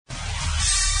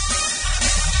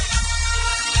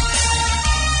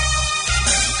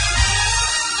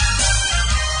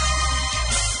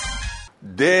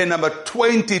Day number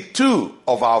 22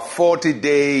 of our 40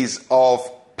 days of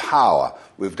power.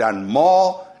 We've done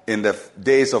more in the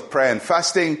days of prayer and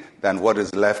fasting than what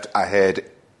is left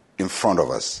ahead in front of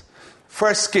us.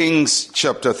 1 Kings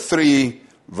chapter 3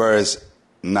 verse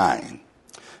 9.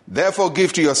 Therefore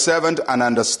give to your servant an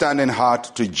understanding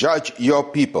heart to judge your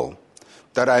people,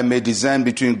 that I may discern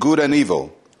between good and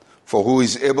evil. For who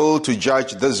is able to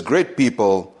judge this great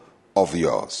people of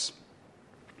yours?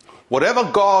 Whatever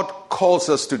God calls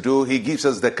us to do, he gives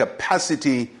us the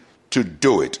capacity to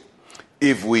do it.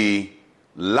 If we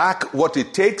lack what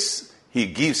it takes, he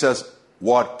gives us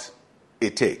what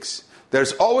it takes.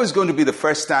 There's always going to be the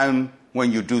first time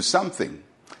when you do something.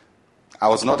 I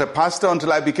was not a pastor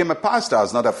until I became a pastor. I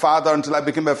was not a father until I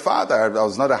became a father. I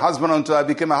was not a husband until I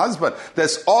became a husband.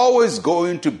 There's always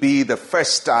going to be the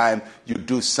first time you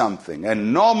do something.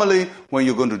 And normally, when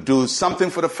you're going to do something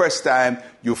for the first time,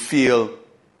 you feel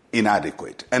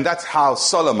inadequate. And that's how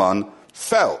Solomon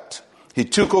felt. He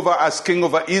took over as king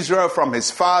over Israel from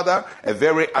his father, a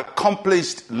very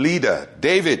accomplished leader,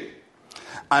 David.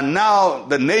 And now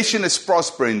the nation is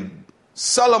prospering.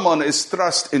 Solomon is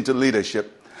thrust into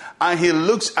leadership. And he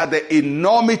looks at the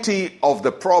enormity of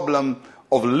the problem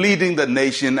of leading the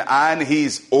nation, and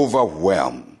he's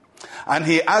overwhelmed. And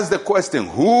he asks the question,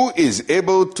 who is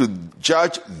able to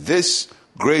judge this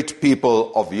great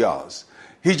people of yours?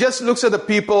 He just looks at the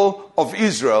people of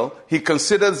Israel. He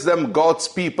considers them God's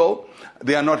people.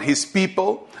 They are not his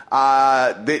people.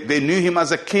 They knew him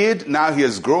as a kid. Now he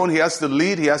has grown. He has to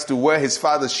lead. He has to wear his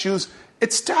father's shoes.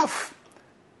 It's tough.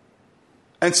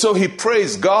 And so he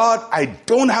prays, God, I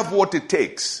don't have what it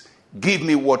takes. Give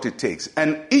me what it takes.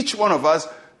 And each one of us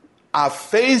are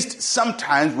faced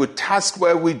sometimes with tasks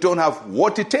where we don't have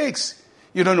what it takes.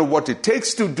 You don't know what it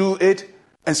takes to do it.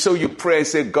 And so you pray and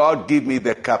say, God, give me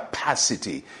the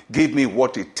capacity. Give me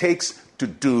what it takes to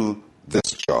do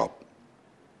this job.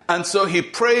 And so he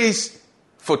prays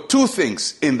for two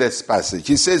things in this passage.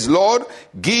 He says, Lord,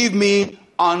 give me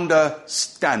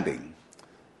understanding.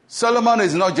 Solomon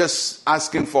is not just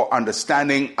asking for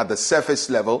understanding at the surface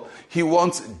level. He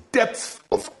wants depth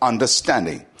of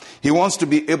understanding. He wants to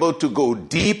be able to go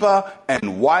deeper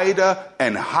and wider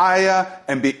and higher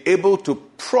and be able to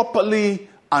properly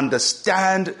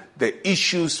understand the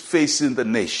issues facing the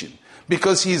nation,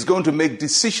 because he's going to make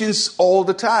decisions all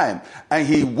the time, and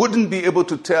he wouldn't be able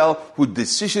to tell who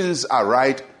decisions are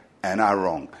right and are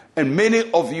wrong. And many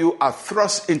of you are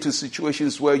thrust into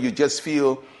situations where you just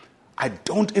feel, I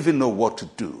don't even know what to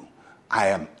do. I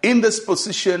am in this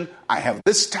position, I have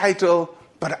this title,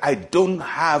 but I don't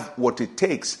have what it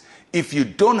takes. If you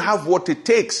don't have what it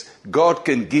takes, God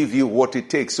can give you what it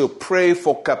takes. So pray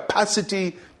for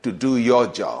capacity to do your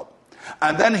job.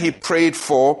 And then he prayed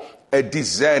for a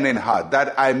discerning heart,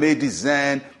 that I may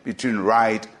discern between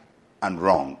right and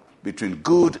wrong, between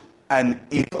good and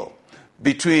evil,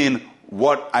 between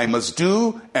what I must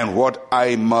do and what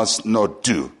I must not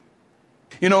do.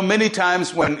 You know, many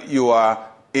times when you are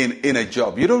in a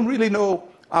job, you don't really know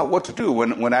what to do.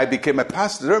 When I became a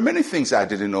pastor, there are many things I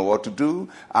didn't know what to do.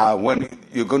 When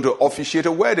you're going to officiate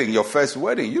a wedding, your first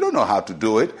wedding, you don't know how to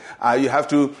do it. You have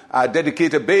to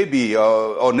dedicate a baby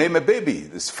or name a baby.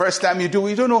 This first time you do it,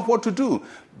 you don't know what to do.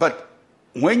 But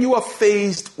when you are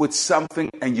faced with something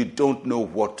and you don't know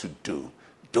what to do,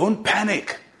 don't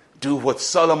panic. Do what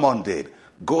Solomon did.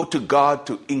 Go to God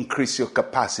to increase your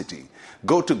capacity.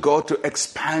 Go to God to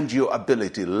expand your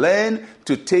ability. Learn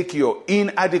to take your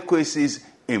inadequacies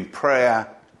in prayer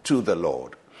to the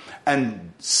Lord.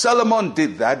 And Solomon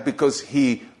did that because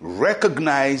he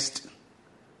recognized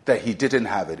that he didn't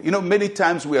have it. You know, many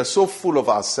times we are so full of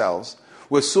ourselves.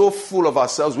 We're so full of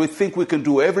ourselves. We think we can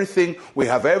do everything. We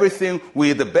have everything.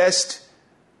 We're the best.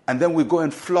 And then we go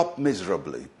and flop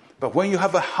miserably. But when you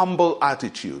have a humble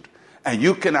attitude and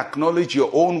you can acknowledge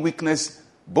your own weakness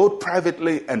both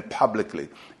privately and publicly,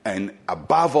 and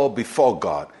above all before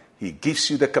God, he gives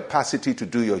you the capacity to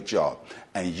do your job,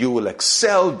 and you will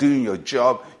excel doing your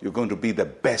job. You're going to be the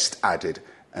best at it.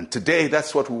 And today,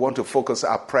 that's what we want to focus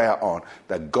our prayer on,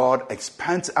 that God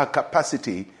expands our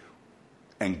capacity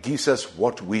and gives us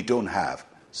what we don't have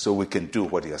so we can do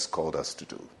what he has called us to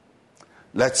do.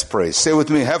 Let's pray. Say with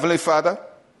me, Heavenly Father,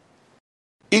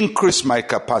 increase my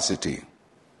capacity.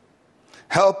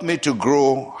 Help me to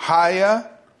grow higher,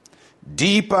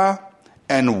 deeper,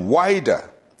 and wider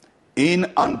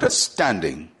in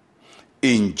understanding.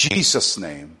 In Jesus'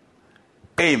 name,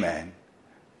 amen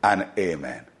and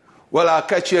amen. Well, I'll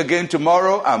catch you again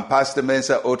tomorrow. I'm Pastor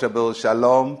Mensa, Otabil.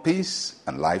 Shalom, peace,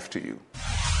 and life to you.